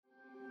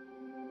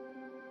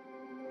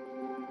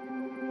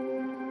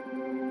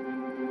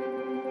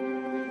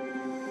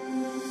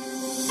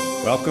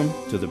Welcome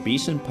to the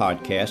Beeson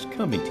Podcast,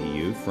 coming to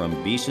you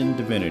from Beeson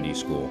Divinity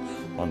School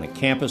on the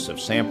campus of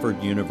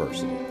Samford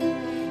University.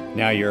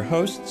 Now your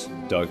hosts,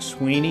 Doug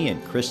Sweeney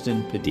and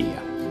Kristen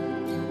Padilla.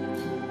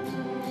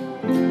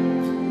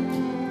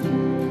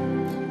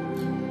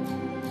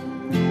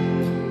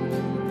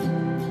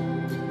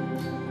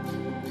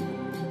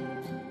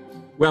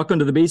 Welcome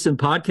to the Beeson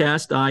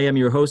Podcast. I am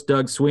your host,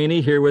 Doug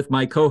Sweeney, here with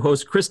my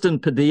co-host, Kristen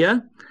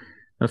Padilla.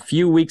 A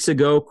few weeks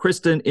ago,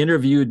 Kristen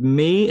interviewed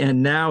me,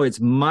 and now it's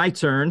my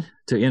turn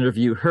to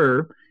interview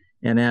her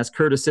and ask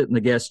her to sit in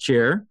the guest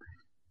chair.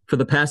 For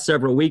the past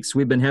several weeks,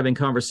 we've been having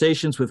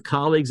conversations with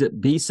colleagues at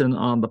Beeson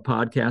on the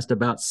podcast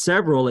about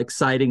several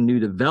exciting new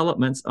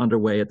developments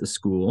underway at the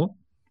school.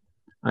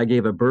 I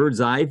gave a bird's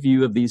eye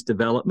view of these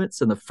developments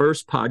in the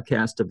first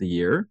podcast of the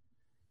year.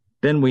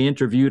 Then we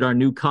interviewed our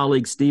new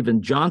colleague,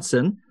 Stephen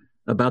Johnson,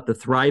 about the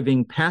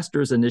Thriving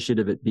Pastors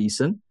Initiative at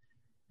Beeson,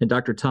 and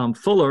Dr. Tom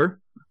Fuller,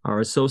 our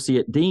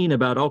Associate Dean,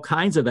 about all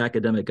kinds of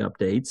academic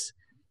updates.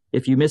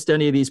 If you missed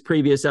any of these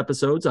previous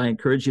episodes, I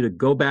encourage you to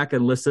go back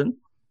and listen.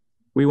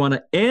 We want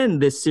to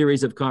end this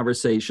series of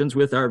conversations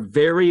with our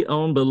very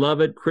own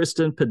beloved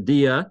Kristen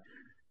Padilla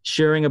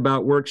sharing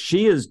about work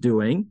she is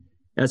doing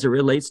as it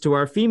relates to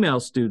our female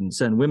students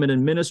and women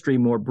in ministry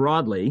more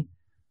broadly,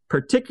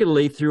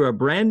 particularly through a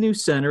brand new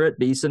center at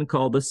Beeson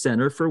called the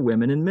Center for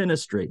Women in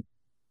Ministry.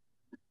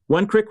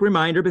 One quick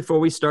reminder before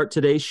we start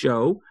today's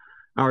show: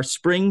 our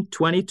Spring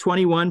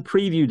 2021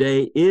 Preview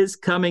Day is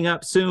coming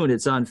up soon.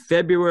 It's on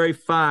February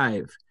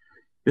 5.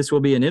 This will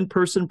be an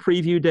in-person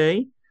preview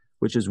day,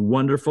 which is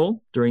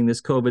wonderful during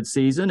this COVID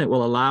season. It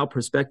will allow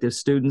prospective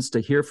students to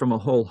hear from a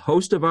whole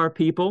host of our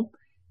people,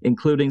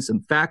 including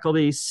some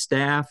faculty,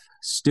 staff,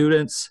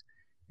 students,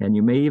 and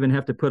you may even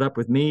have to put up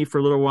with me for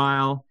a little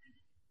while.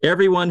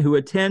 Everyone who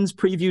attends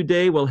Preview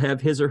Day will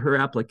have his or her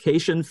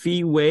application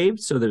fee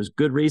waived, so there's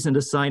good reason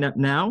to sign up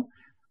now.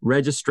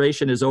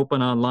 Registration is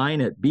open online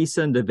at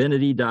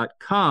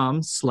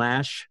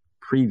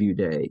beesondivinity.com/preview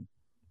day.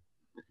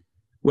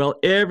 Well,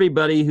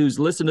 everybody who's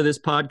listened to this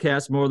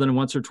podcast more than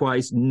once or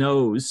twice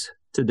knows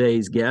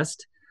today's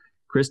guest,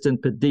 Kristen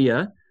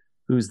Padilla,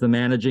 who's the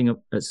manager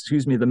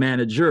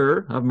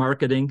of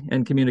marketing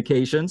and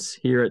communications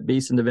here at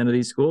Beeson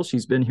Divinity School.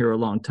 She's been here a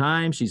long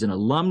time. She's an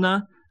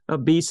alumna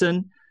of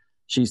Beeson.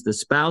 She's the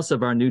spouse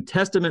of our New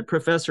Testament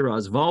professor,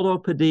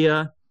 Osvaldo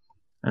Padilla.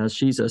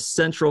 She's a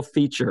central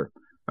feature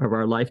of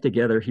our life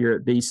together here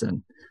at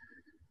Beeson.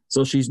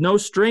 So she's no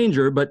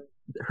stranger, but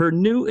her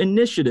new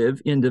initiative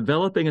in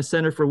developing a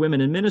Center for Women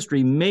in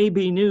Ministry may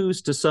be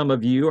news to some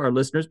of you, our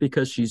listeners,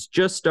 because she's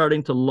just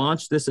starting to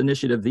launch this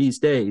initiative these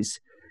days,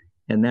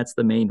 and that's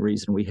the main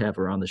reason we have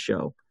her on the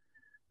show.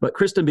 But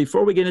Kristen,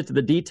 before we get into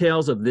the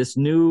details of this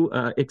new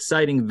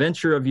exciting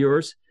venture of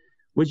yours,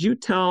 would you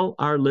tell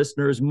our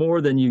listeners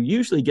more than you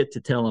usually get to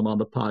tell them on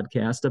the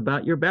podcast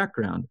about your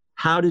background?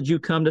 How did you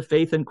come to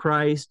faith in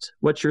Christ?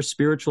 What's your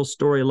spiritual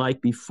story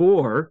like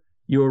before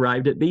you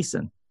arrived at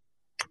Beeson?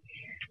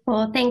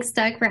 Well, thanks,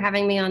 Doug, for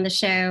having me on the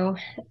show.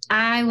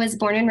 I was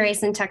born and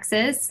raised in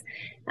Texas.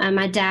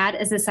 My dad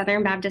is a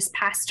Southern Baptist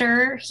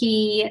pastor.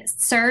 He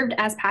served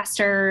as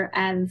pastor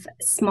of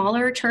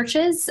smaller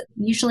churches,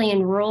 usually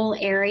in rural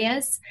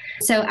areas.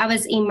 So I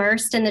was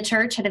immersed in the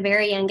church at a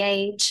very young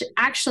age.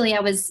 Actually, I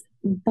was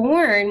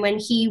born when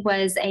he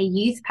was a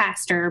youth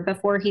pastor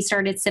before he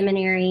started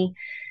seminary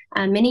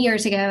many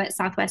years ago at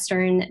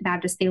Southwestern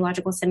Baptist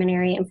Theological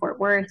Seminary in Fort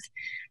Worth.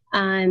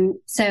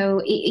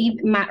 So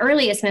my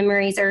earliest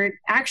memories are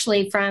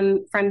actually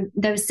from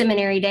those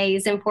seminary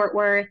days in Fort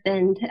Worth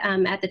and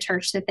at the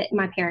church that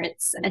my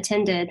parents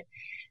attended.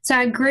 So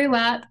I grew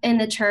up in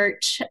the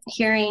church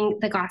hearing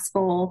the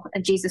gospel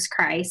of Jesus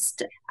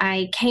Christ.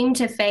 I came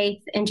to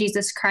faith in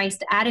Jesus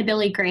Christ at a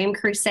Billy Graham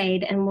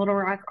crusade in Little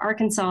Rock,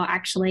 Arkansas,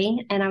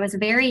 actually. And I was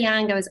very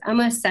young. I was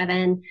almost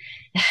 7.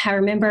 I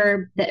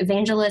remember the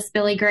evangelist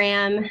Billy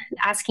Graham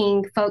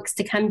asking folks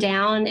to come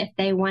down if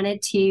they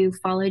wanted to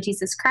follow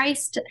Jesus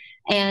Christ.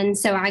 And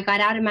so I got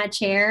out of my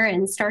chair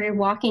and started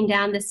walking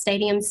down the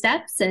stadium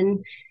steps,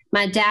 and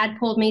my dad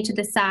pulled me to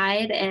the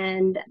side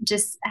and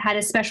just had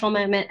a special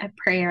moment of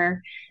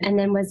prayer, and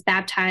then was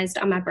baptized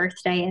on my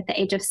birthday at the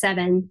age of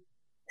 7.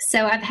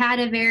 So I've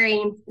had a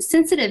very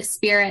sensitive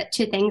spirit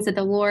to things of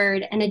the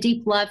Lord and a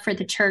deep love for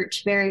the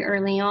church very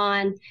early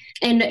on.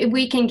 And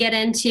we can get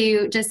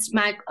into just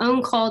my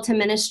own call to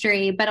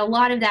ministry, but a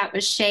lot of that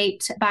was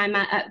shaped by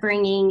my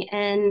upbringing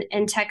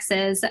in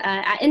Texas.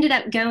 I ended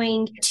up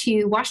going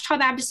to Ouachita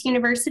Baptist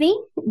University,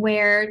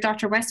 where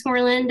Dr.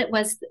 Westmoreland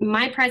was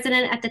my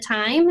president at the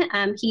time.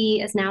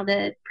 He is now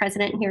the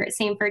president here at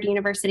Samford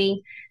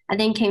University. I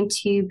then came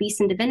to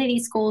Beeson Divinity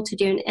School to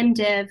do an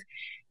MDiv.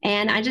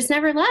 And I just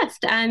never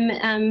left.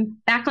 I'm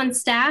back on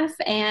staff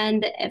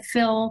and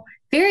feel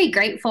very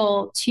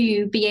grateful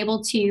to be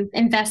able to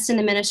invest in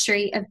the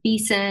ministry of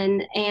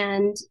Beeson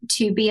and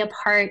to be a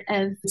part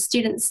of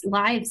students'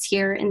 lives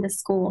here in the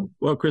school.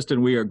 Well,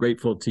 Kristen, we are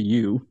grateful to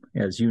you,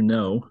 as you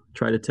know.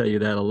 Try to tell you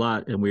that a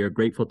lot, and we are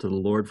grateful to the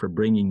Lord for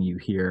bringing you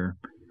here.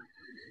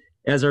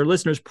 As our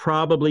listeners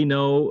probably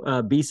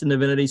know, Beeson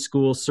Divinity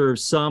School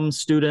serves some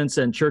students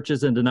and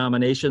churches and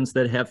denominations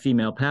that have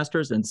female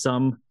pastors, and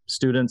some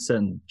students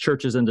and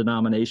churches and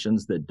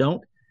denominations that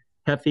don't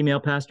have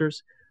female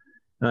pastors.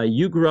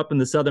 You grew up in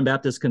the Southern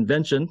Baptist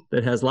Convention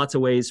that has lots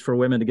of ways for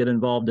women to get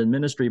involved in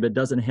ministry, but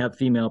doesn't have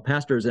female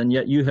pastors, and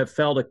yet you have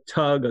felt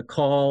a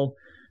call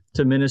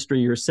to ministry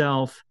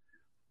yourself.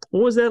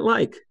 What was that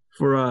like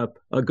for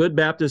a good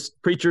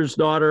Baptist preacher's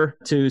daughter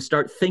to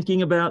start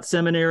thinking about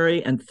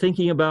seminary and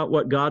thinking about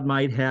what God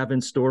might have in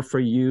store for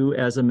you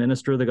as a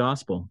minister of the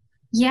gospel?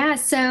 Yeah,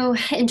 so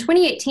in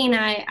 2018,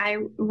 I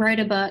wrote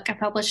a book. I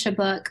published a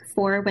book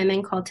for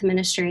women called to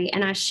ministry,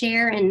 and I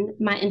share in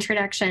my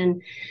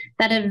introduction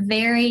that at a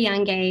very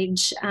young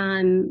age,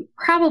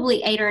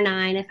 probably 8 or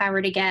 9, if I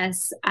were to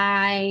guess,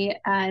 I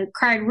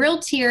cried real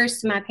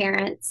tears to my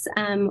parents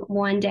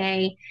one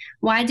day.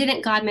 Why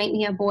didn't God make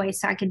me a boy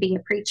so I could be a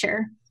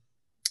preacher?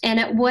 And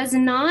it was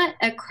not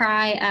a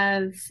cry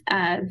of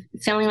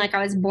feeling like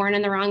I was born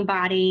in the wrong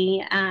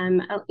body,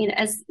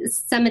 as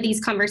some of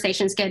these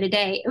conversations go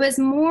today. It was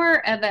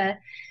more of a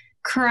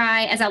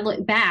cry, as I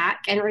look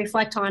back and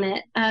reflect on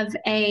it, of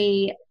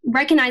a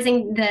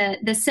recognizing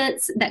the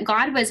sense that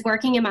God was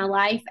working in my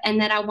life and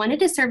that I wanted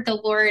to serve the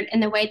Lord in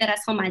the way that I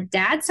saw my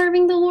dad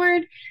serving the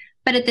Lord,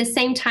 but at the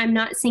same time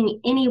not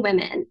seeing any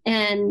women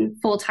in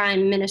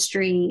full-time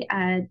ministry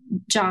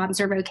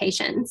jobs or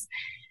vocations.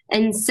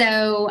 And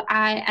so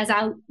as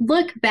I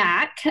look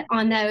back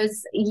on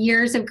those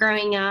years of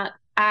growing up,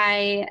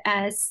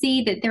 I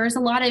see that there was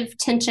a lot of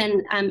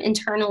tension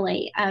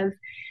internally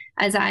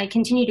as I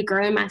continue to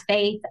grow in my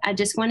faith. I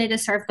just wanted to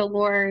serve the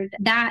Lord.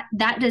 That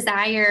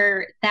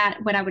desire, that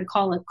what I would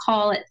call a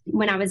call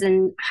when I was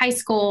in high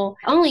school,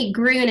 only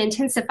grew and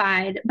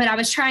intensified, but I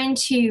was trying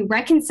to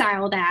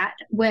reconcile that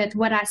with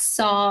what I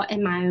saw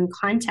in my own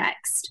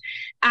context.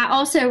 I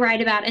also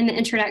write about in the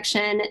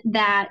introduction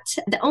that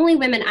the only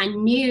women I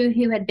knew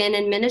who had been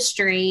in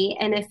ministry,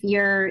 and if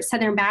you're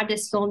Southern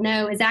Baptist, you'll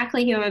know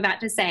exactly who I'm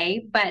about to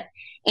say, but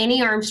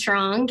Annie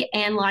Armstrong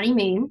and Lottie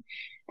Moon.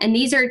 And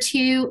these are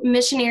two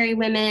missionary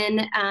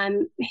women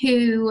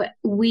who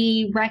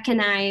we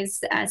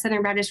recognize,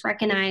 Southern Baptists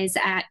recognize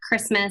at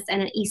Christmas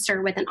and at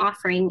Easter with an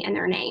offering in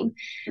their name.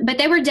 But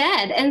they were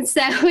dead, and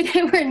so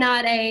they were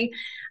not a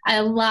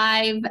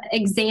live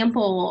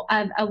example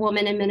of a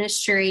woman in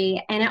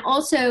ministry. And it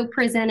also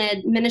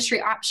presented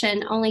ministry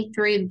option only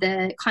through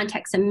the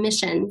context of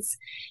missions,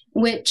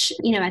 which,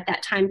 at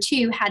that time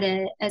too had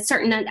I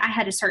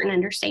had a certain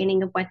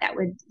understanding of what that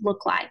would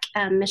look like,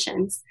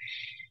 missions.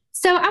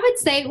 So I would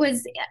say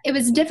it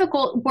was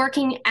difficult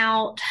working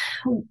out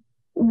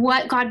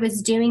what God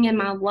was doing in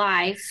my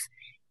life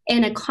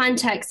in a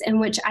context in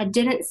which I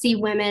didn't see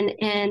women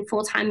in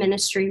full-time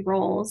ministry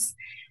roles.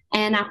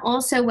 And I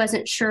also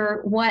wasn't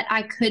sure what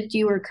I could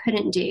do or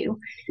couldn't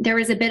do. There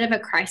was a bit of a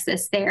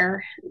crisis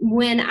there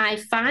when I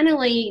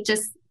finally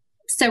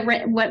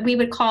what we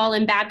would call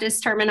in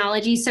Baptist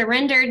terminology,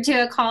 surrendered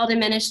to a call to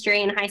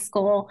ministry in high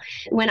school,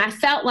 when I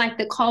felt like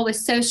the call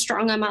was so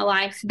strong on my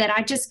life that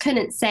I just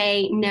couldn't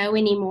say no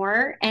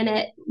anymore. And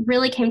it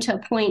really came to a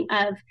point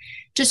of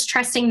just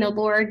trusting the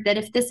Lord that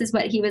if this is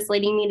what he was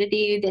leading me to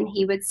do, then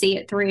he would see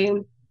it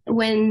through.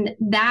 When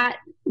that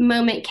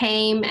moment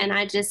came and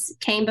I just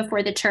came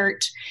before the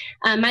church,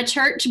 my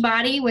church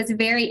body was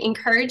very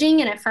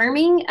encouraging and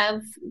affirming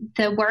of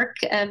the work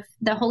of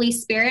the Holy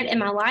Spirit in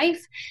my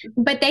life,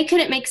 but they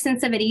couldn't make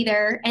sense of it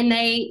either. And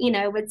they,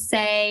 would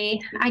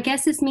say, I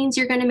guess this means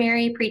you're going to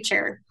marry a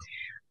preacher,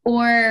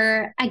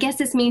 or I guess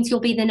this means you'll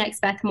be the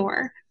next Beth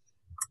Moore.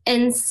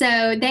 And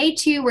so they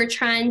too were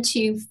trying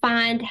to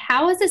find,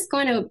 how is this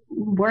going to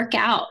work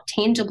out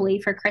tangibly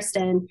for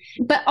Kristen?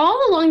 But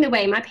all along the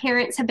way, my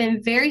parents have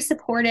been very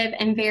supportive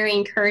and very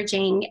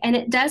encouraging. And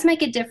it does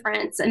make a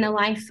difference in the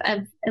lives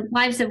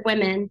of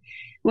women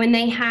when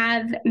they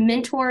have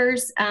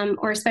mentors,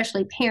 or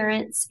especially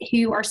parents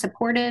who are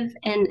supportive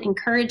and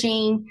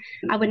encouraging.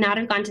 I would not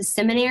have gone to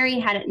seminary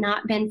had it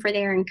not been for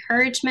their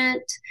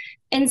encouragement.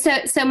 And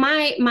so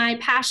my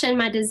passion,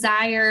 my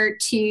desire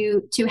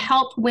to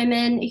help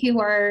women who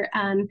are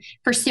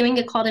pursuing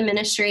a call to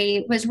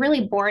ministry was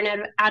really born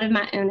out of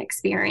my own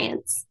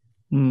experience.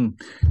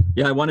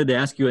 Yeah, I wanted to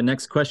ask you a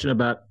next question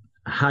about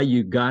how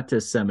you got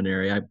to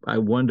seminary. I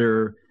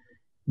wonder,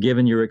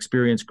 given your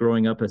experience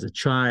growing up as a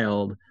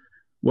child,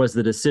 was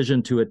the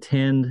decision to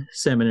attend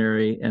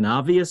seminary an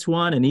obvious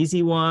one, an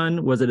easy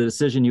one? Was it a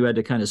decision you had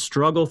to kind of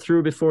struggle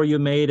through before you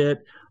made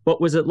it? What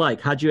was it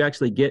like? How'd you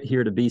actually get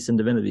here to Beeson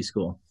Divinity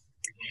School?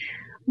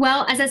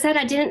 Well, as I said,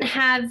 I didn't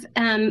have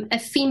a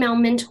female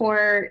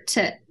mentor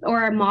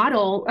or a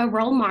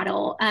role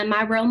model.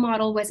 My role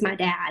model was my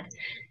dad.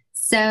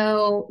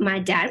 So my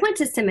dad went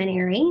to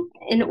seminary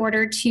in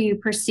order to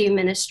pursue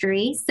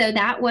ministry. So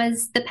that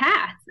was the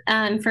path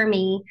for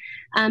me.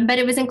 But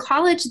it was in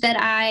college that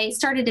I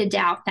started to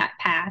doubt that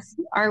path.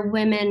 Are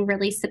women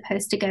really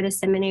supposed to go to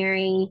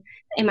seminary?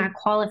 Am I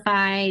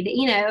qualified?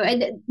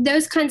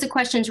 Those kinds of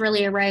questions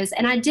really arose.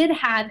 And I did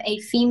have a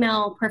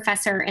female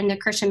professor in the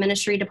Christian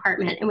ministry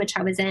department in which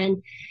I was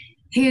in,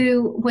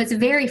 who was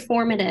very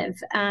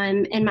formative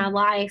in my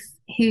life,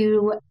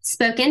 who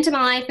spoke into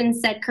my life and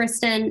said,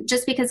 Kristen,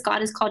 just because God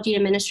has called you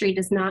to ministry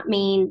does not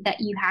mean that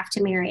you have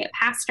to marry a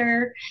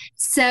pastor.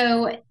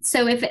 So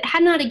if it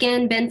had not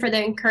again been for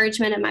the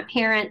encouragement of my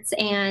parents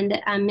and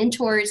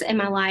mentors in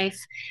my life,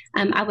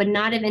 I would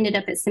not have ended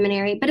up at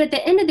seminary. But at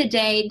the end of the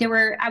day, there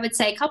were, I would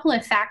say, a couple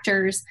of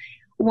factors.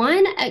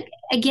 One,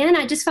 again,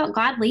 I just felt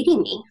God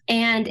leading me,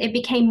 and it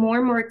became more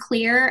and more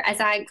clear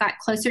as I got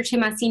closer to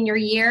my senior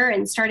year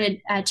and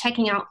started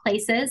checking out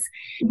places.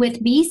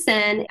 With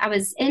Beeson, I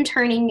was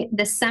interning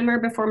the summer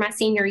before my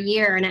senior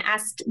year, and I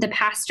asked the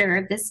pastor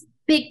of this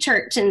big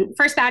church and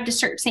First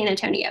Baptist Church San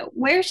Antonio,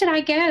 where should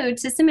I go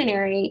to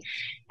seminary?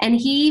 And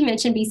he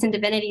mentioned Beeson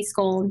Divinity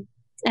School.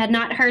 I had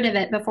not heard of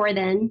it before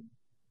then.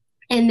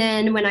 And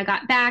then when I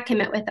got back and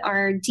met with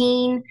our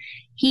dean,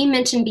 he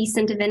mentioned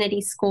Beeson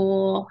Divinity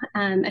School.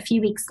 A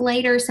few weeks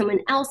later, someone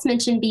else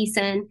mentioned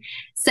Beeson.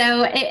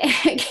 So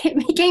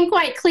it became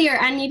quite clear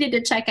I needed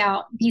to check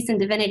out Beeson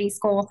Divinity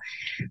School.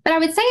 But I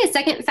would say a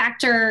second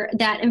factor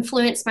that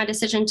influenced my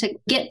decision to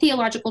get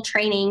theological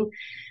training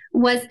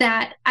was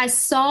that I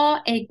saw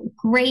a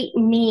great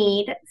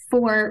need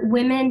for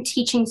women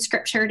teaching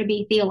scripture to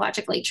be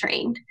theologically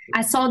trained.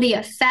 I saw the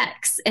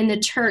effects in the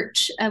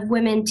church of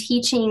women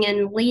teaching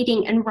and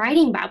leading and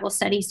writing Bible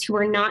studies who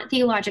were not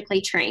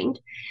theologically trained.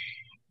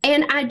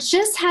 And I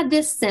just had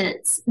this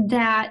sense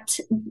that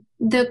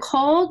the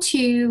call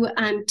to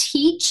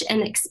teach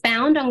and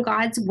expound on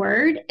God's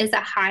word is a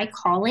high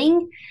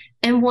calling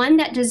and one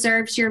that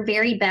deserves your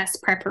very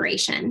best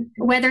preparation,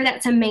 whether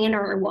that's a man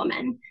or a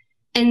woman.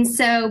 And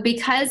so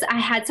because I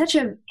had such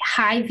a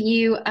high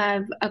view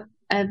of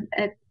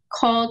a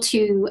call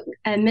to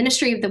a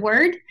ministry of the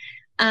word,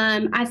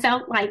 I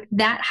felt like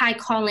that high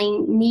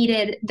calling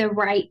needed the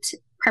right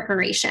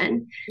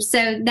preparation.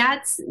 So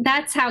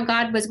that's how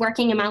God was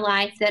working in my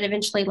life that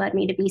eventually led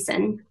me to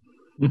Beeson.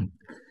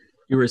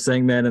 You were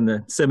saying that, and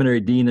the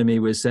seminary dean of me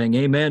was saying,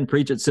 amen,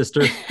 preach it,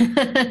 sister.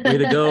 Way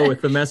to go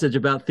with the message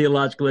about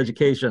theological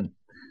education.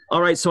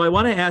 All right, so I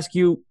want to ask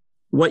you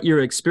what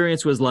your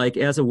experience was like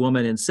as a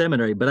woman in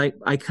seminary, but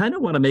I kind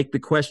of want to make the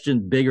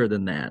question bigger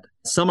than that.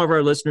 Some of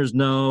our listeners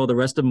know, the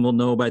rest of them will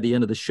know by the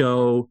end of the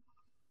show,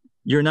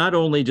 you're not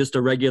only just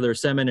a regular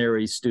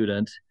seminary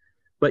student,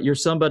 but you're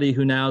somebody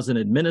who now is an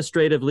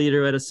administrative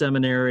leader at a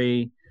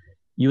seminary.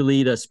 You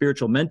lead a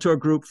spiritual mentor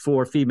group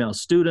for female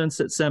students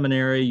at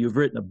seminary. You've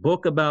written a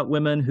book about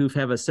women who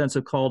have a sense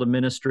of call to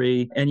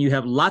ministry, and you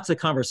have lots of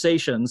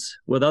conversations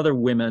with other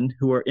women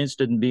who are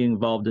interested in being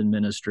involved in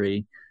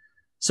ministry.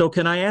 So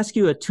can I ask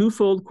you a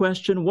twofold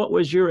question? What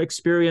was your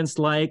experience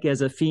like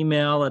as a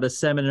female at a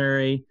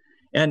seminary,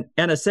 and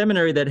a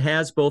seminary that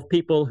has both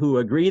people who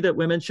agree that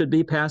women should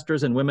be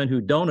pastors and women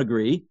who don't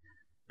agree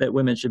that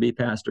women should be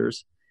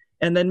pastors?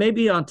 And then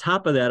maybe on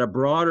top of that, a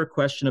broader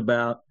question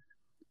about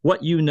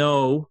what you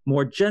know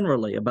more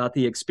generally about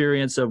the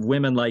experience of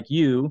women like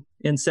you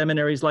in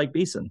seminaries like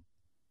Beeson.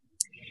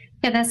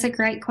 Yeah, that's a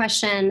great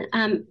question.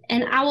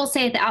 And I will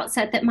say at the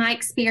outset that my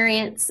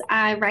experience,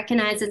 I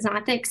recognize, is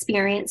not the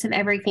experience of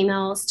every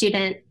female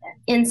student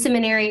in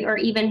seminary or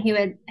even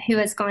who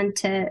has gone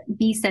to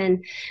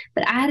Beeson.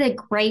 But I had a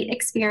great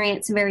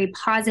experience, a very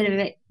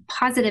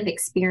positive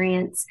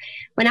experience.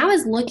 When I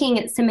was looking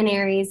at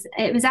seminaries,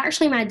 it was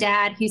actually my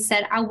dad who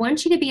said, I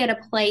want you to be at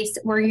a place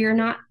where you're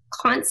not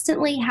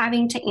constantly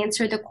having to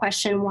answer the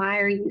question, why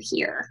are you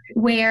here?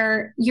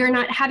 Where you're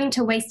not having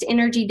to waste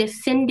energy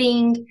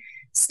defending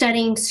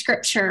studying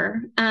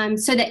scripture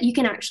so that you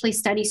can actually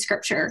study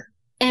scripture.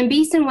 And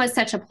Beeson was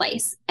such a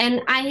place.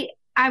 And I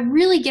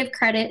really give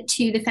credit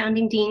to the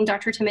founding dean,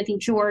 Dr. Timothy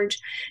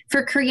George,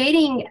 for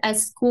creating a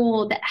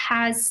school that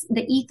has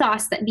the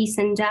ethos that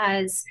Beeson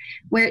does,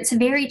 where it's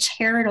very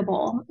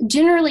charitable,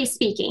 generally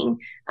speaking,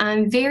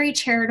 very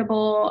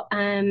charitable,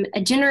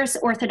 a generous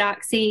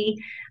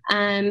orthodoxy.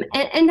 And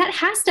that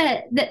has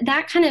to,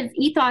 that kind of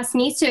ethos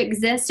needs to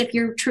exist if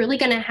you're truly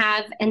going to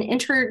have an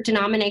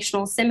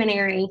interdenominational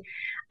seminary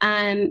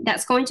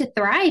that's going to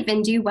thrive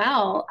and do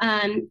well.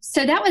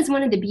 So that was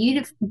one of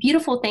the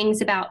beautiful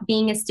things about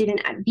being a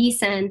student at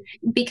Beeson,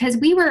 because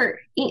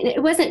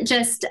it wasn't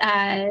just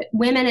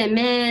women and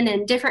men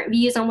and different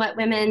views on what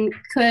women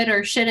could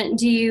or shouldn't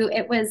do.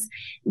 It was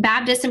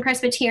Baptists and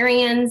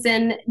Presbyterians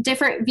and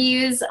different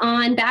views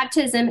on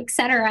baptism, et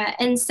cetera.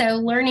 And so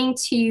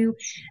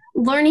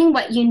learning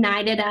what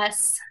united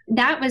us,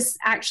 that was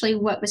actually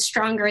what was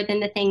stronger than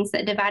the things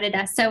that divided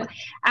us. So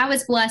I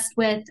was blessed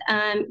with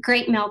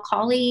great male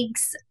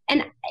colleagues.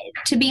 And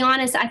to be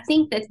honest, I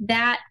think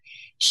that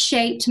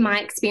shaped my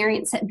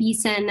experience at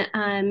Beeson.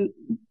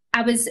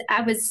 I was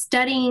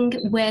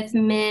studying with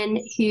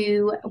men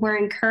who were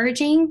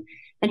encouraging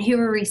and who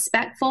were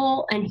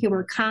respectful and who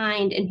were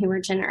kind and who were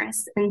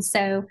generous. And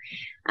so,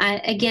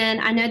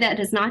 again, I know that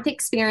is not the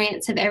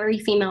experience of every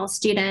female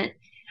student.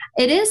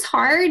 It is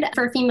hard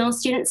for female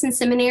students in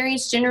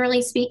seminaries,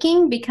 generally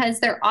speaking, because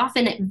they're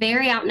often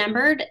very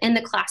outnumbered in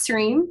the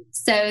classroom.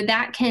 So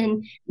that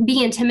can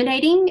be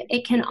intimidating.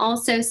 It can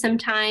also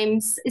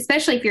sometimes,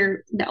 especially if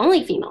you're the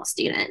only female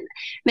student,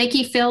 make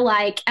you feel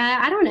like,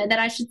 I don't know that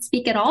I should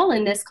speak at all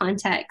in this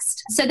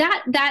context. So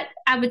that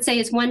I would say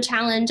is one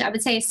challenge. I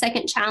would say a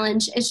second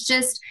challenge is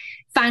just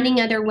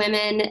finding other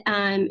women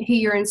who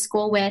you're in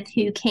school with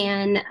who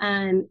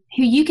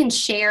you can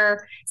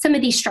share some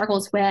of these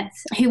struggles with,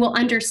 who will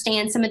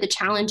understand some of the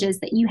challenges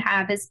that you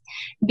have as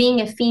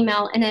being a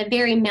female in a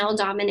very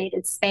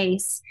male-dominated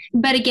space.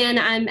 But again,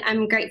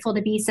 I'm grateful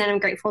to Beeson. I'm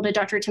grateful to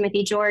Dr.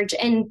 Timothy George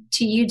and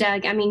to you,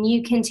 Doug. I mean,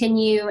 you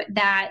continue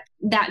that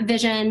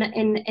vision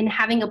in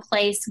having a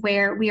place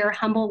where we are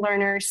humble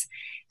learners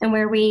and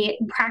where we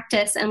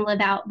practice and live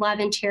out love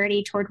and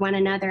charity toward one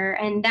another.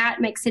 And that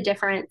makes a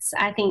difference,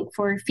 I think,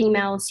 for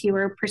females who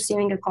are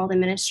pursuing a call to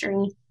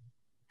ministry.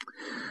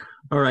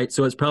 All right,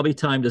 so it's probably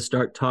time to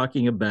start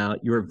talking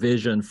about your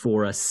vision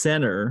for a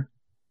center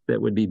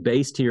that would be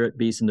based here at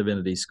Beeson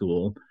Divinity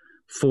School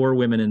for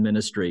women in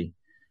ministry.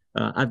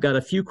 I've got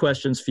a few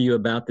questions for you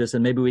about this,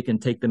 and maybe we can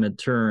take them in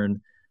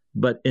turn.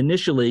 But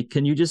initially,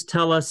 can you just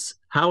tell us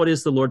how it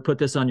is the Lord put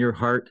this on your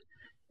heart,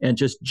 and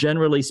just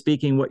generally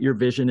speaking, what your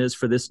vision is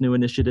for this new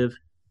initiative?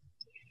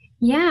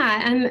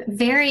 Yeah, I'm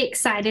very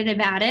excited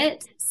about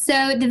it.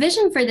 So the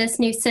vision for this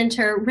new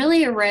center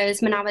really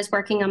arose when I was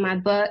working on my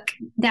book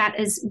that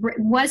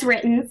was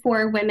written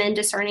for women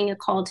discerning a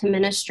call to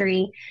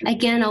ministry.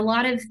 Again, a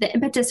lot of the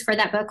impetus for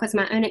that book was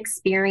my own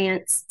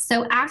experience.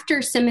 So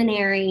after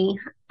seminary,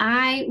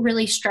 I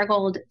really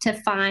struggled to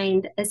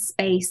find a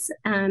space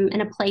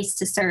and a place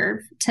to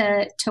serve,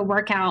 to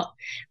work out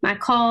my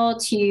call,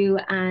 to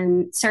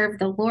serve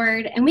the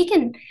Lord. And we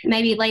can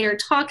maybe later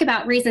talk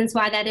about reasons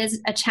why that is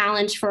a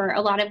challenge for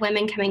a lot of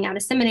women coming out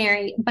of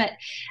seminary. But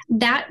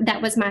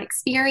that was my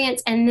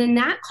experience. And then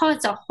that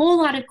caused a whole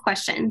lot of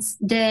questions.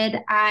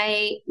 Did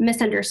I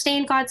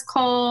misunderstand God's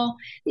call?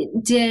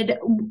 Did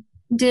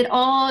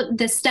all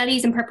the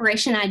studies and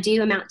preparation I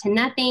do amount to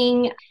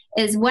nothing?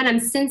 Is what I'm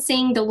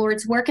sensing the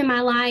Lord's work in my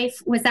life,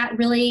 was that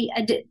really,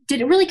 did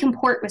it really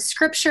comport with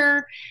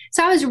Scripture?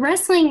 So I was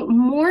wrestling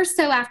more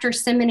so after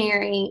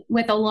seminary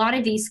with a lot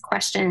of these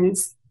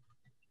questions.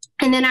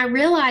 And then I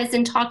realized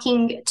in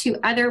talking to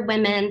other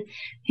women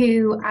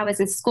who I was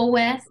in school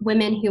with,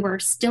 women who were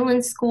still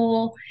in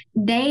school,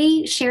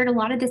 they shared a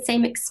lot of the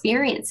same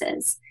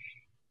experiences.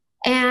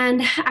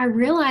 And I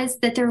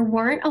realized that there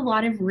weren't a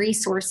lot of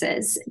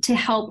resources to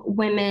help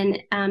women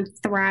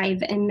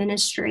thrive in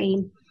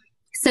ministry.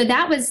 So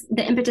that was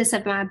the impetus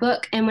of my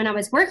book. And when I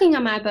was working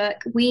on my book,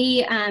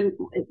 we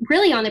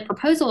really on the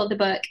proposal of the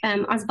book,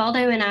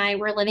 Osvaldo and I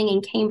were living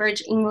in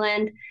Cambridge,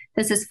 England.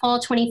 This is fall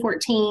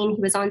 2014.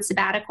 He was on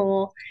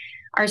sabbatical.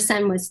 Our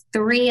son was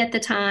 3 at the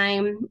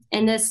time.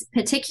 And this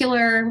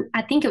particular,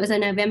 I think it was a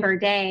November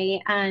day,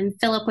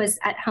 Philip was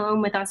at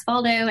home with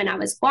Osvaldo, and I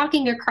was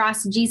walking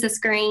across Jesus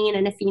Green.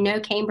 And if you know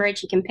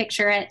Cambridge, you can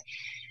picture it.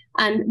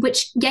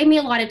 Which gave me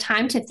a lot of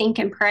time to think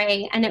and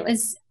pray. And it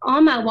was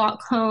on my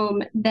walk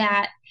home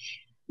that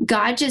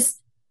God just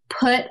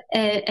put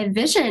a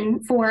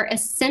vision for a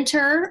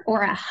center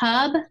or a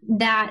hub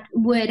that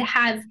would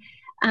have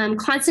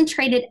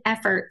concentrated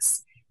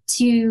efforts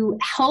to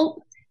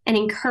help and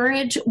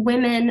encourage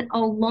women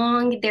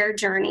along their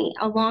journey,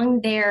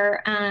 along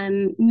their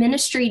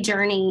ministry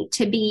journey,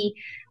 to be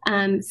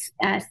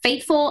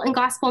faithful in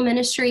gospel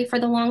ministry for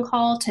the long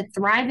haul, to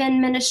thrive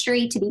in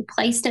ministry, to be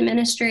placed in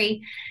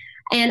ministry.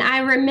 And I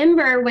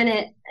remember when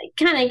it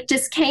kind of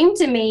just came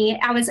to me,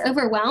 I was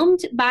overwhelmed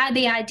by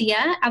the idea.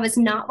 I was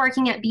not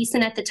working at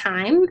Beeson at the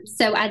time,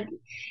 so I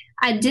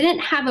didn't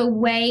have a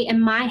way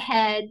in my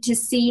head to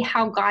see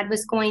how God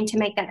was going to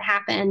make that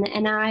happen.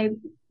 And I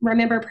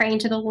remember praying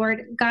to the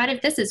Lord, God,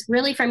 if this is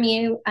really from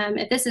you,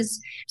 if this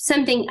is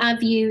something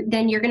of you,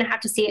 then you're going to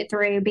have to see it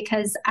through,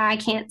 because I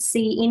can't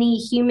see any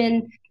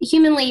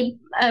humanly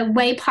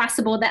way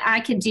possible that I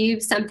could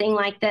do something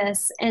like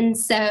this. And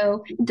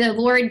so the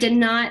Lord did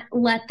not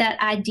let that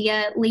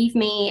idea leave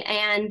me.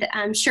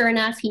 And sure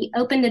enough, he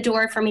opened the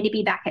door for me to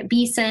be back at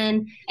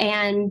Beeson.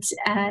 And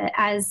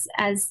as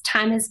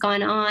time has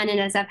gone on, and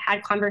as I've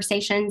had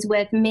conversations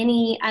with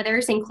many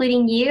others,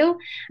 including you,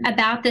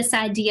 about this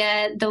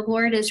idea, the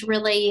Lord has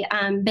really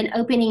been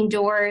opening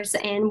doors,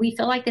 and we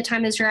feel like the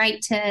time is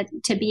right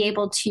to be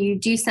able to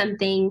do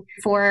something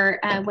for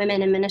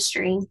women in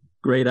ministry.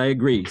 Great, I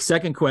agree.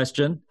 Second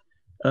question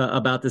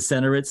about the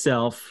center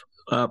itself.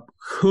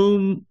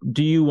 Whom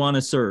do you want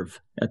to serve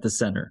at the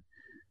center?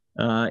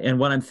 And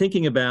what I'm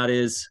thinking about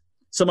is,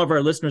 some of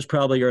our listeners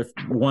probably are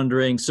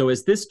wondering, so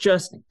is this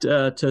just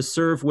to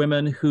serve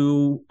women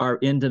who are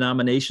in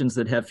denominations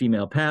that have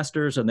female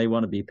pastors and they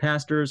want to be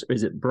pastors? Or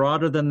is it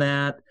broader than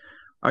that?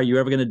 Are you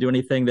ever going to do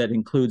anything that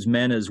includes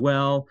men as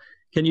well?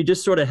 Can you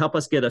just sort of help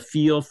us get a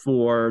feel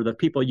for the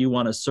people you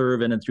want to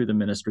serve in and through the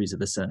ministries of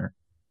the center?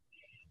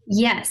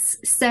 Yes.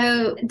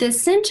 So the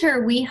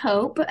center, we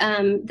hope,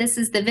 this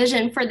is the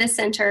vision for the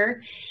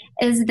center,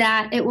 is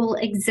that it will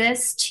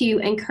exist to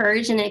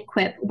encourage and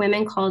equip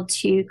women called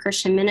to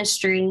Christian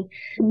ministry.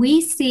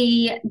 We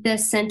see the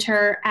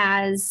center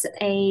as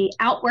a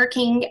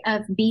outworking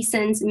of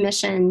Beeson's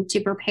mission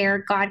to prepare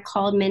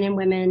God-called men and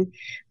women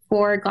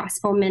for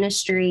gospel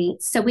ministry.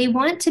 So we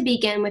want to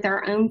begin with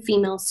our own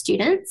female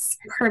students,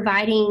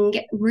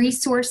 providing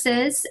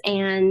resources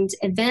and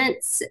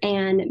events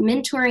and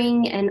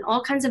mentoring and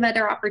all kinds of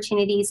other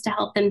opportunities to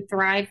help them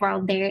thrive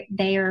while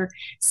they are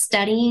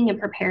studying and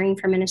preparing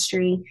for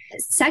ministry.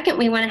 Second,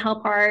 we want to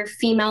help our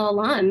female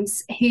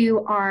alums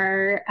who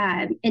are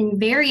in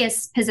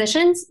various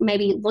positions,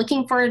 maybe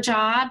looking for a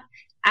job,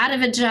 out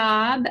of a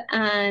job,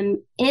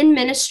 in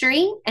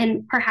ministry,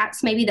 and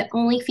perhaps maybe the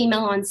only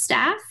female on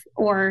staff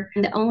or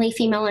the only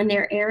female in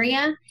their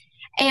area.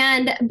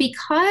 And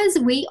because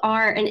we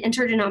are an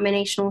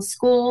interdenominational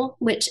school,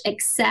 which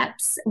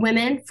accepts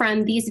women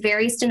from these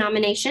various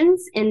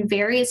denominations in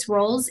various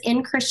roles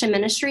in Christian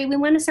ministry, we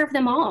want to serve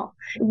them all.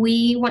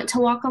 We want to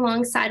walk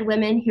alongside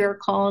women who are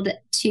called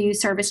to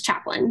serve as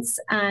chaplains,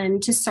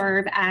 to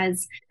serve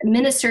as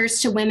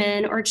ministers to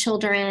women or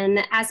children,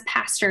 as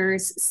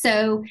pastors.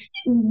 So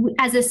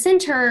as a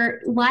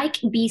center like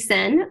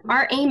Beeson,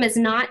 our aim is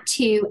not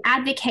to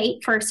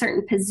advocate for a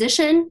certain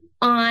position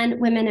on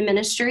women in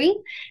ministry,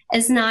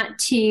 is not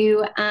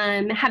to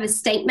have a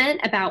statement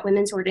about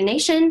women's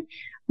ordination.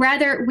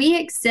 Rather, we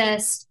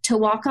exist to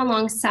walk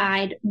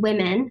alongside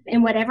women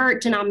in whatever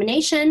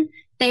denomination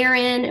they are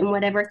in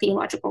whatever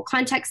theological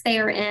context they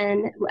are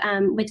in,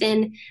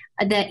 within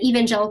the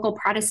evangelical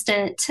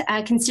Protestant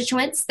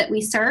constituents that we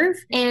serve,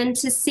 and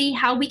to see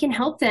how we can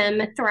help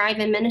them thrive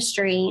in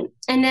ministry.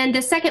 And then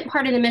the second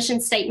part of the mission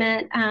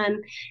statement,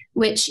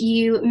 which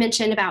you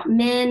mentioned about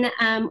men,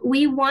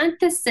 we want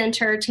the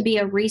center to be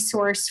a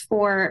resource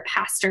for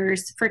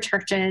pastors, for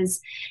churches,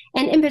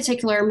 and in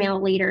particular,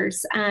 male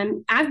leaders.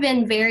 I've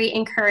been very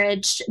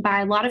encouraged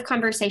by a lot of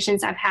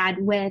conversations I've had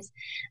with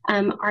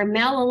our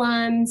male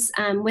alums,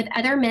 with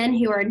other men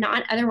who are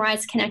not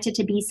otherwise connected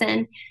to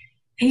Beeson,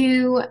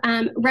 who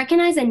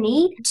recognize a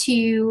need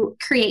to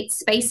create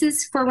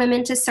spaces for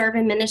women to serve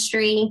in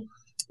ministry.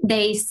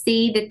 They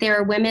see that there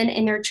are women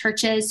in their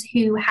churches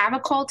who have a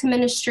call to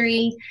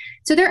ministry.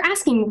 So they're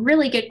asking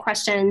really good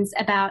questions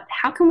about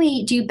how can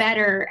we do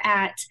better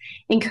at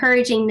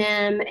encouraging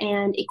them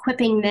and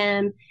equipping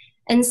them.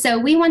 And so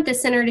we want the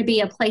center to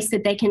be a place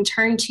that they can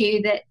turn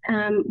to,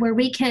 that where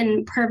we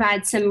can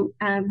provide some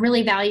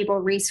really valuable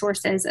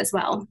resources as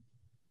well.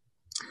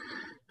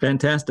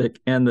 Fantastic.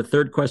 And the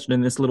third question in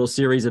this little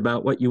series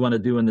about what you want to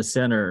do in the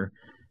center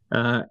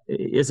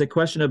is a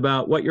question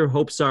about what your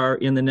hopes are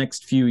in the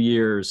next few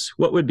years.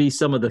 What would be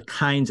some of the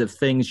kinds of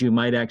things you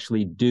might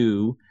actually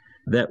do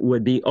that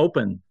would be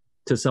open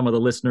to some of the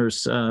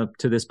listeners to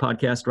this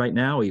podcast right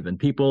now? Even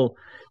people,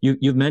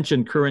 you've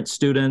mentioned current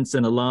students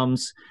and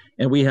alums,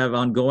 and we have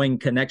ongoing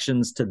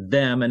connections to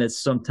them, and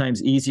it's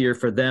sometimes easier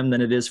for them than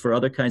it is for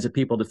other kinds of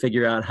people to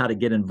figure out how to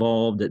get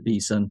involved at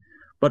Beeson.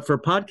 But for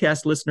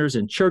podcast listeners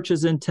in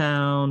churches in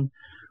town,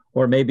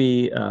 or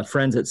maybe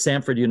friends at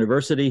Samford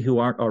University who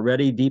aren't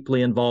already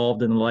deeply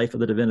involved in the life of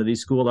the Divinity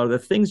School, are there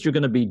things you're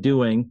going to be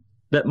doing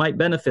that might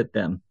benefit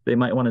them, they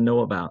might want to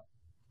know about?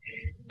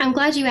 I'm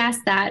glad you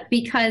asked that,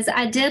 because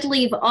I did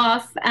leave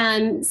off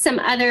some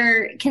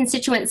other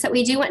constituents that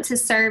we do want to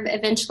serve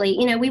eventually.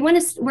 You know,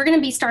 we're going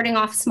to be starting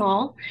off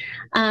small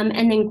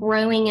and then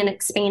growing and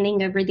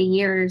expanding over the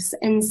years.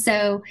 And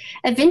so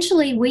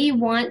eventually we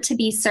want to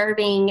be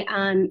serving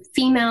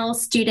female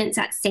students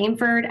at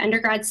Samford,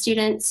 undergrad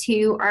students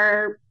who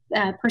are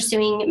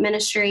pursuing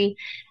ministry.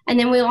 And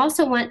then we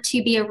also want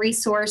to be a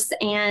resource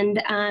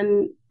and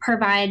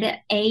provide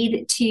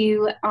aid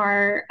to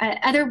our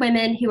other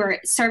women who are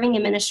serving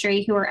in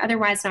ministry who are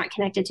otherwise not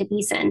connected to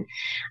Beeson.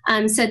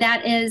 So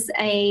that is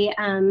a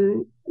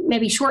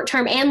maybe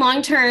short-term and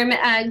long-term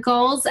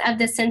goals of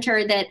the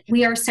center, that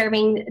we are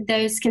serving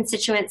those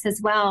constituents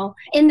as well.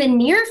 In the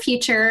near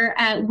future,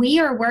 we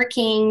are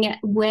working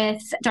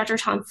with Dr.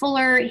 Tom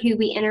Fuller, who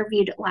we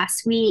interviewed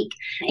last week,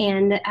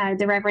 and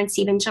the Reverend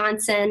Stephen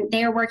Johnson.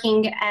 They are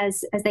working,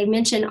 as they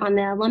mentioned, on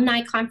the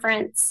alumni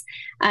conference,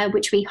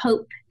 which we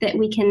hope that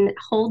we can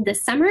hold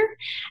this summer.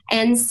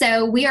 And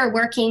so we are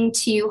working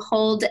to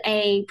hold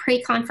a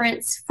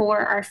pre-conference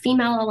for our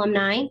female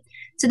alumni.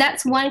 So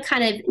that's one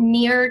kind of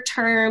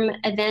near-term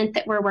event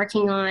that we're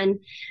working on.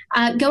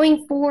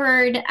 Going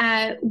forward,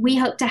 we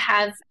hope to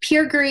have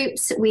peer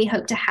groups. We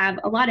hope to have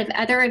a lot of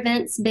other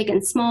events, big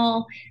and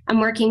small. I'm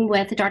working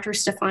with Dr.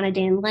 Stefana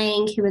Dan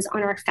Lang, who is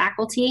on our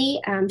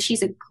faculty.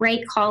 She's a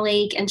great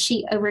colleague, and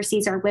she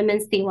oversees our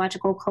Women's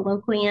Theological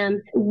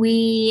Colloquium.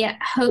 We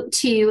hope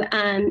to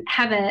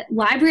have a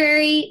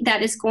library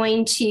that is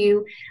going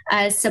to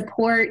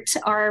support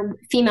our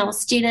female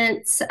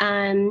students.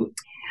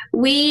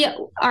 We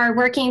are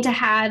working to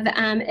have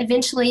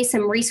eventually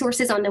some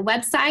resources on the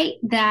website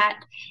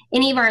that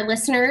any of our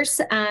listeners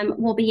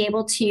will be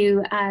able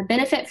to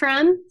benefit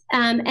from.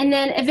 And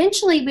then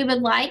eventually we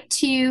would like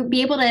to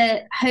be able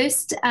to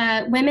host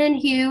women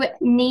who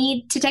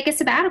need to take a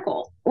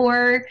sabbatical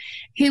or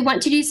who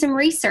want to do some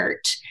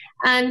research.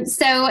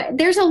 So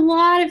there's a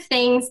lot of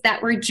things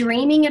that we're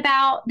dreaming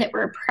about, that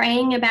we're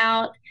praying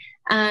about.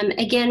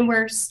 Again,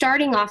 we're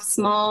starting off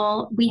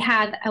small. We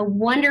have a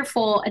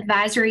wonderful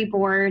advisory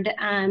board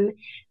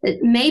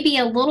that may be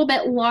a little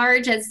bit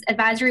large as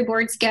advisory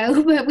boards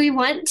go, but we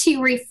want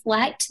to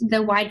reflect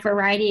the wide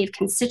variety of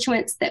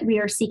constituents that we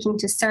are seeking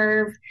to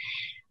serve.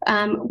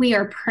 We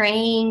are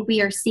praying,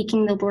 we are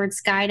seeking the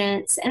Lord's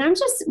guidance, and I'm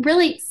just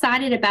really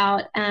excited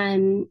about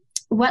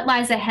what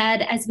lies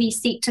ahead as we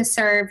seek to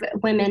serve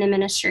women in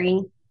ministry.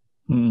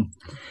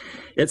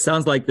 It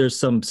sounds like there's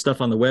some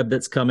stuff on the web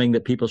that's coming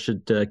that people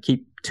should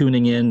keep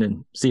tuning in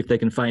and see if they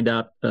can find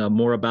out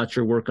more about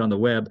your work on the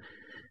web.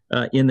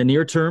 In the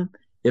near term,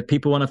 if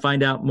people want to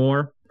find out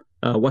more,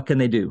 what can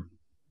they do?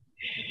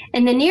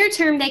 In the near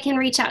term, they can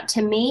reach out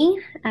to me.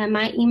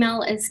 My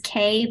email is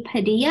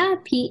kpadilla,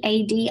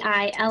 Padilla,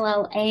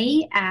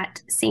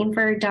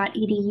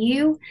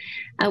 @sanford.edu.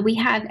 We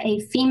have a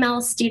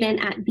female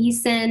student at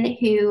Beeson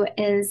who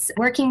is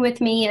working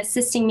with me,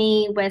 assisting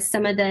me with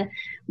some of the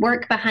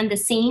work behind the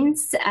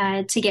scenes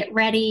to get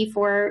ready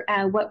for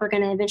what we're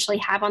going to eventually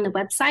have on the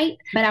website.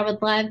 But I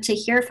would love to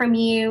hear from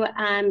you.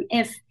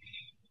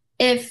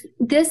 If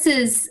this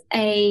is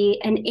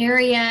an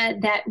area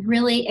that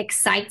really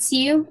excites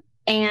you,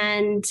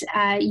 and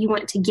you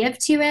want to give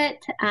to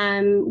it,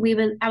 I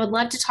would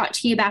love to talk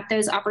to you about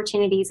those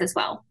opportunities as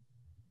well.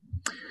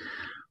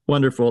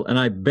 Wonderful. And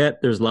I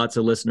bet there's lots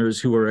of listeners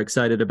who are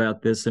excited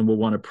about this and will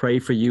want to pray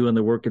for you and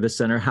the work of the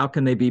center. How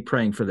can they be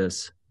praying for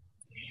this?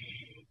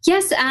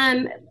 Yes,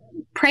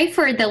 pray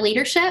for the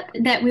leadership,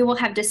 that we will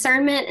have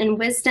discernment and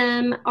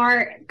wisdom.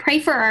 Pray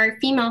for our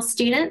female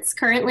students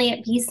currently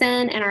at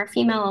Beeson and our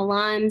female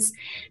alums.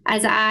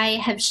 As I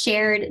have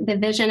shared the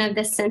vision of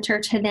this center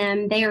to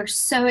them, they are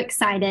so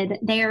excited.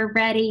 They are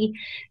ready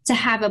to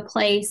have a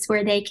place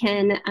where they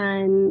can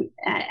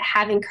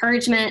have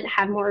encouragement,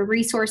 have more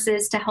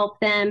resources to help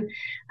them.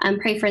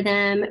 Pray for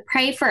them.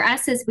 Pray for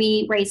us as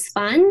we raise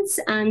funds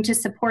to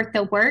support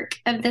the work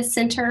of the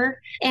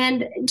center.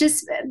 And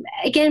just,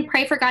 again,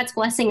 pray for God's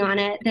blessing on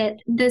it,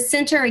 that the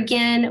center,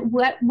 again,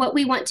 what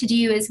we want to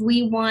do is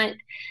we want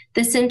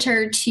the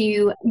center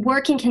to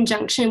work in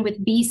conjunction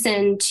with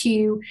Beeson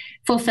to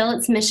fulfill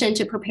its mission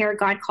to prepare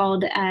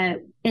God-called,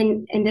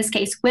 in this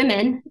case,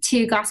 women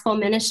to gospel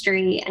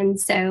ministry. And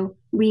so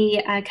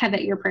we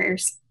covet your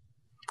prayers.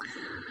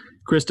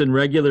 Kristen,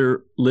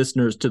 regular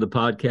listeners to the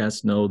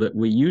podcast know that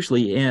we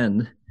usually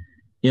end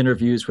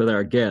interviews with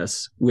our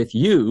guests with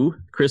you,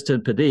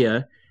 Kristen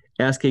Padilla,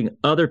 asking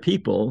other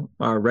people,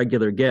 our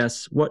regular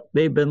guests, what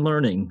they've been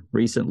learning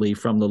recently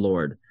from the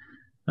Lord.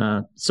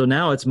 So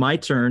now it's my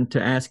turn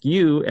to ask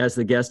you, as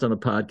the guest on the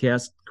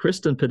podcast,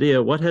 Kristen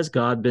Padilla, what has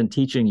God been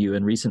teaching you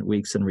in recent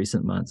weeks and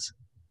recent months?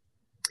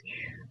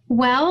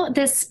 Well,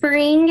 this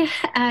spring,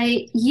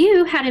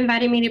 you had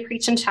invited me to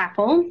preach in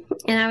chapel,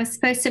 and I was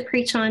supposed to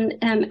preach on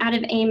out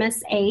of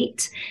Amos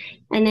 8,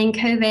 and then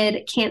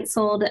COVID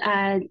canceled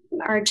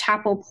our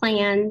chapel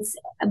plans.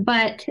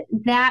 But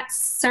that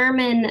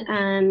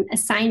sermon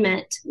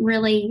assignment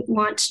really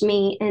launched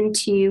me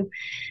into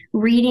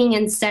reading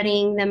and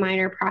studying the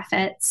minor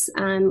prophets,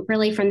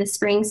 really from the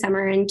spring,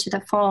 summer, into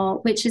the fall,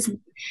 which has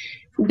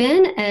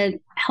been a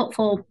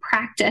helpful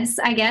practice,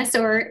 I guess,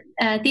 or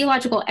a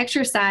theological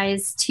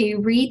exercise to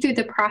read through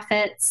the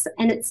prophets.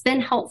 And it's been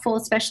helpful,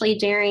 especially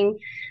during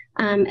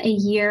a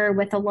year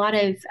with a lot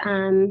of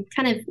kind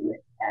of,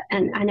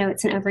 and I know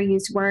it's an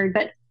overused word,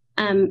 but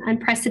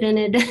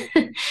unprecedented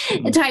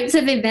types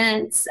of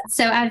events.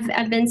 So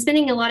I've been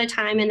spending a lot of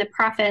time in the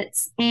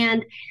prophets.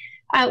 And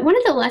one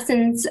of the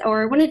lessons,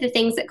 or one of the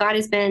things that God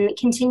has been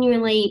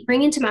continually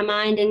bringing to my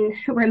mind and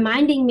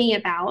reminding me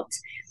about,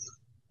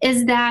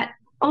 is that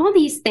all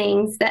these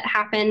things that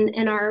happen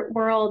in our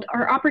world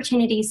are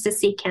opportunities to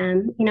seek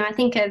him. You know, I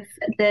think of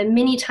the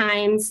many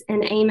times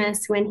in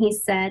Amos when he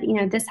said, you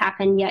know, this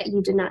happened, yet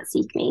you did not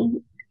seek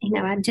me. You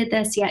know, I did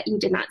this, yet you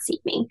did not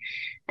seek me.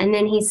 And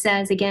then he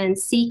says again,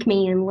 seek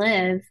me and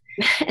live.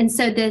 And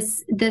so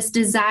this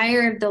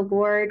desire of the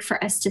Lord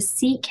for us to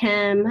seek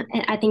him,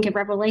 I think of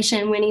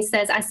Revelation when he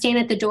says, I stand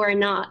at the door and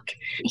knock.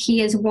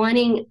 He is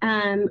wanting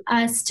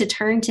us to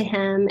turn to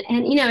him.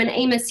 And, you know, in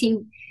Amos,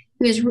 he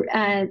was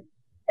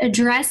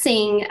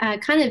addressing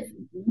kind of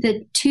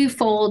the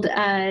twofold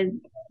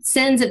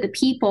sins of the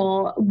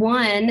people.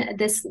 One,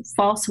 this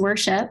false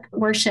worship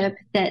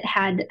that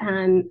had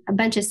a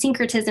bunch of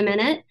syncretism in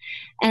it.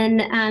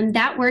 And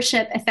that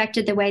worship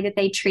affected the way that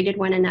they treated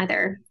one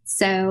another.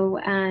 So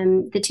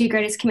the two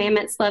greatest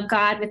commandments, love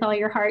God with all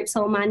your heart,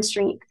 soul, mind,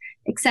 strength,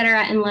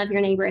 etc., and love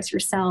your neighbor as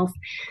yourself.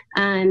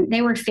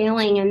 They were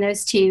failing in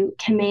those two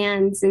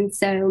commands. And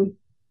so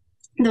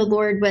the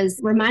Lord was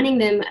reminding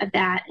them of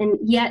that, and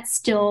yet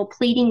still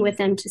pleading with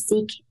them to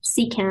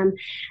seek him.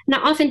 And I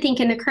often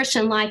think in the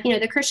Christian life, you know,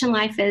 the Christian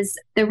life is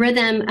the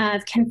rhythm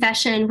of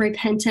confession,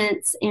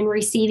 repentance, and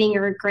receiving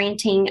or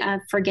granting of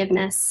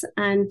forgiveness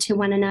to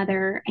one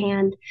another.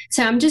 And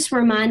so I'm just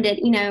reminded,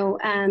 you know,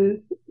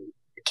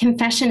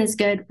 confession is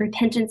good,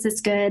 repentance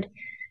is good.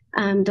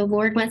 The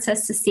Lord wants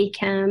us to seek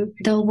him.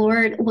 The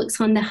Lord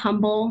looks on the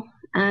humble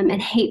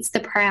and hates the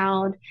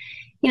proud.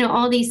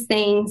 All these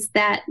things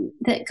that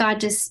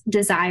God just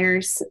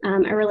desires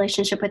a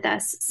relationship with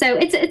us. So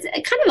it's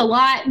kind of a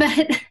lot,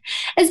 but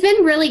it's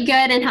been really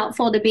good and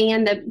helpful to be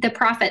in the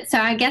prophet. So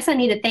I guess I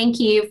need to thank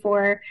you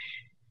for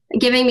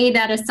giving me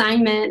that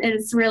assignment.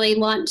 It's really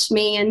launched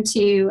me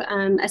into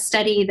a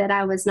study that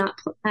I was not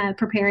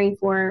preparing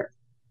for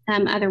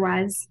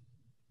otherwise.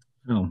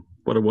 Oh,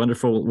 what a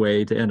wonderful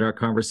way to end our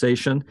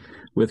conversation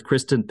with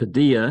Kristen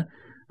Padilla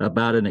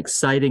about an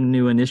exciting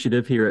new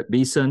initiative here at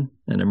Beeson,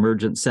 an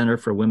Emergent Center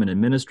for Women in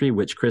Ministry,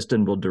 which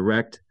Kristen will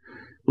direct.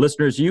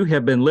 Listeners, you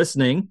have been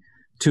listening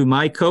to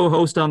my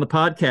co-host on the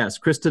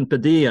podcast, Kristen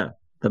Padilla,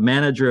 the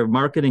manager of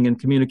marketing and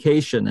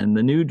communication and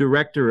the new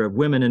director of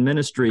Women in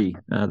Ministry,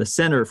 the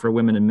Center for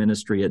Women in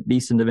Ministry at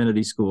Beeson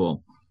Divinity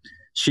School.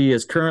 She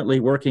is currently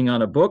working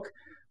on a book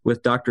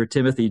with Dr.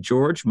 Timothy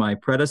George, my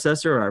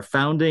predecessor, our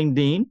founding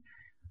dean,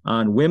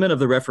 on Women of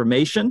the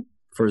Reformation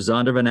for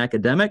Zondervan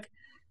Academic,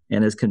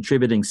 and is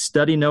contributing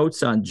study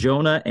notes on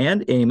Jonah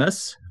and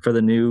Amos for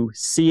the new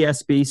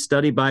CSB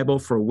Study Bible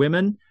for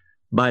Women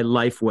by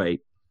Lifeway.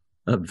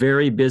 A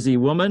very busy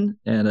woman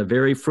and a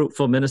very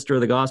fruitful minister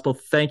of the gospel.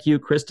 Thank you,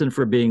 Kristen,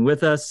 for being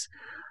with us.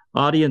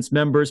 Audience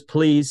members,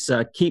 please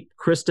keep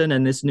Kristen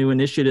and this new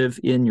initiative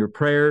in your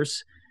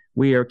prayers.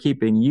 We are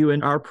keeping you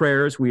in our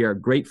prayers. We are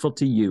grateful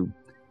to you,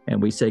 and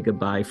we say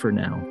goodbye for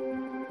now.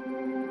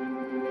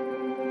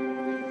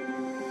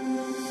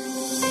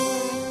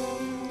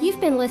 You've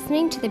been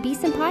listening to the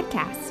Beeson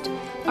Podcast.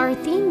 Our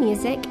theme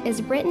music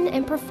is written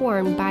and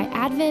performed by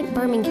Advent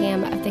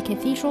Birmingham of the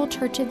Cathedral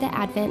Church of the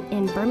Advent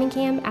in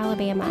Birmingham,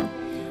 Alabama.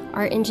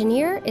 Our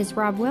engineer is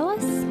Rob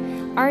Willis.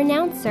 Our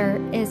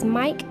announcer is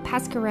Mike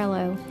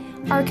Pasquarello.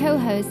 Our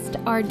co-hosts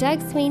are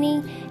Doug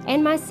Sweeney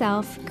and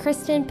myself,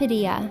 Kristen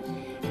Padilla.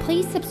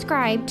 Please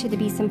subscribe to the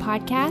Beeson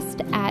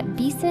Podcast at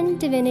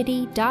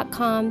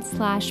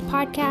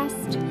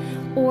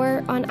beesondivinity.com/podcast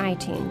or on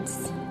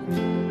iTunes.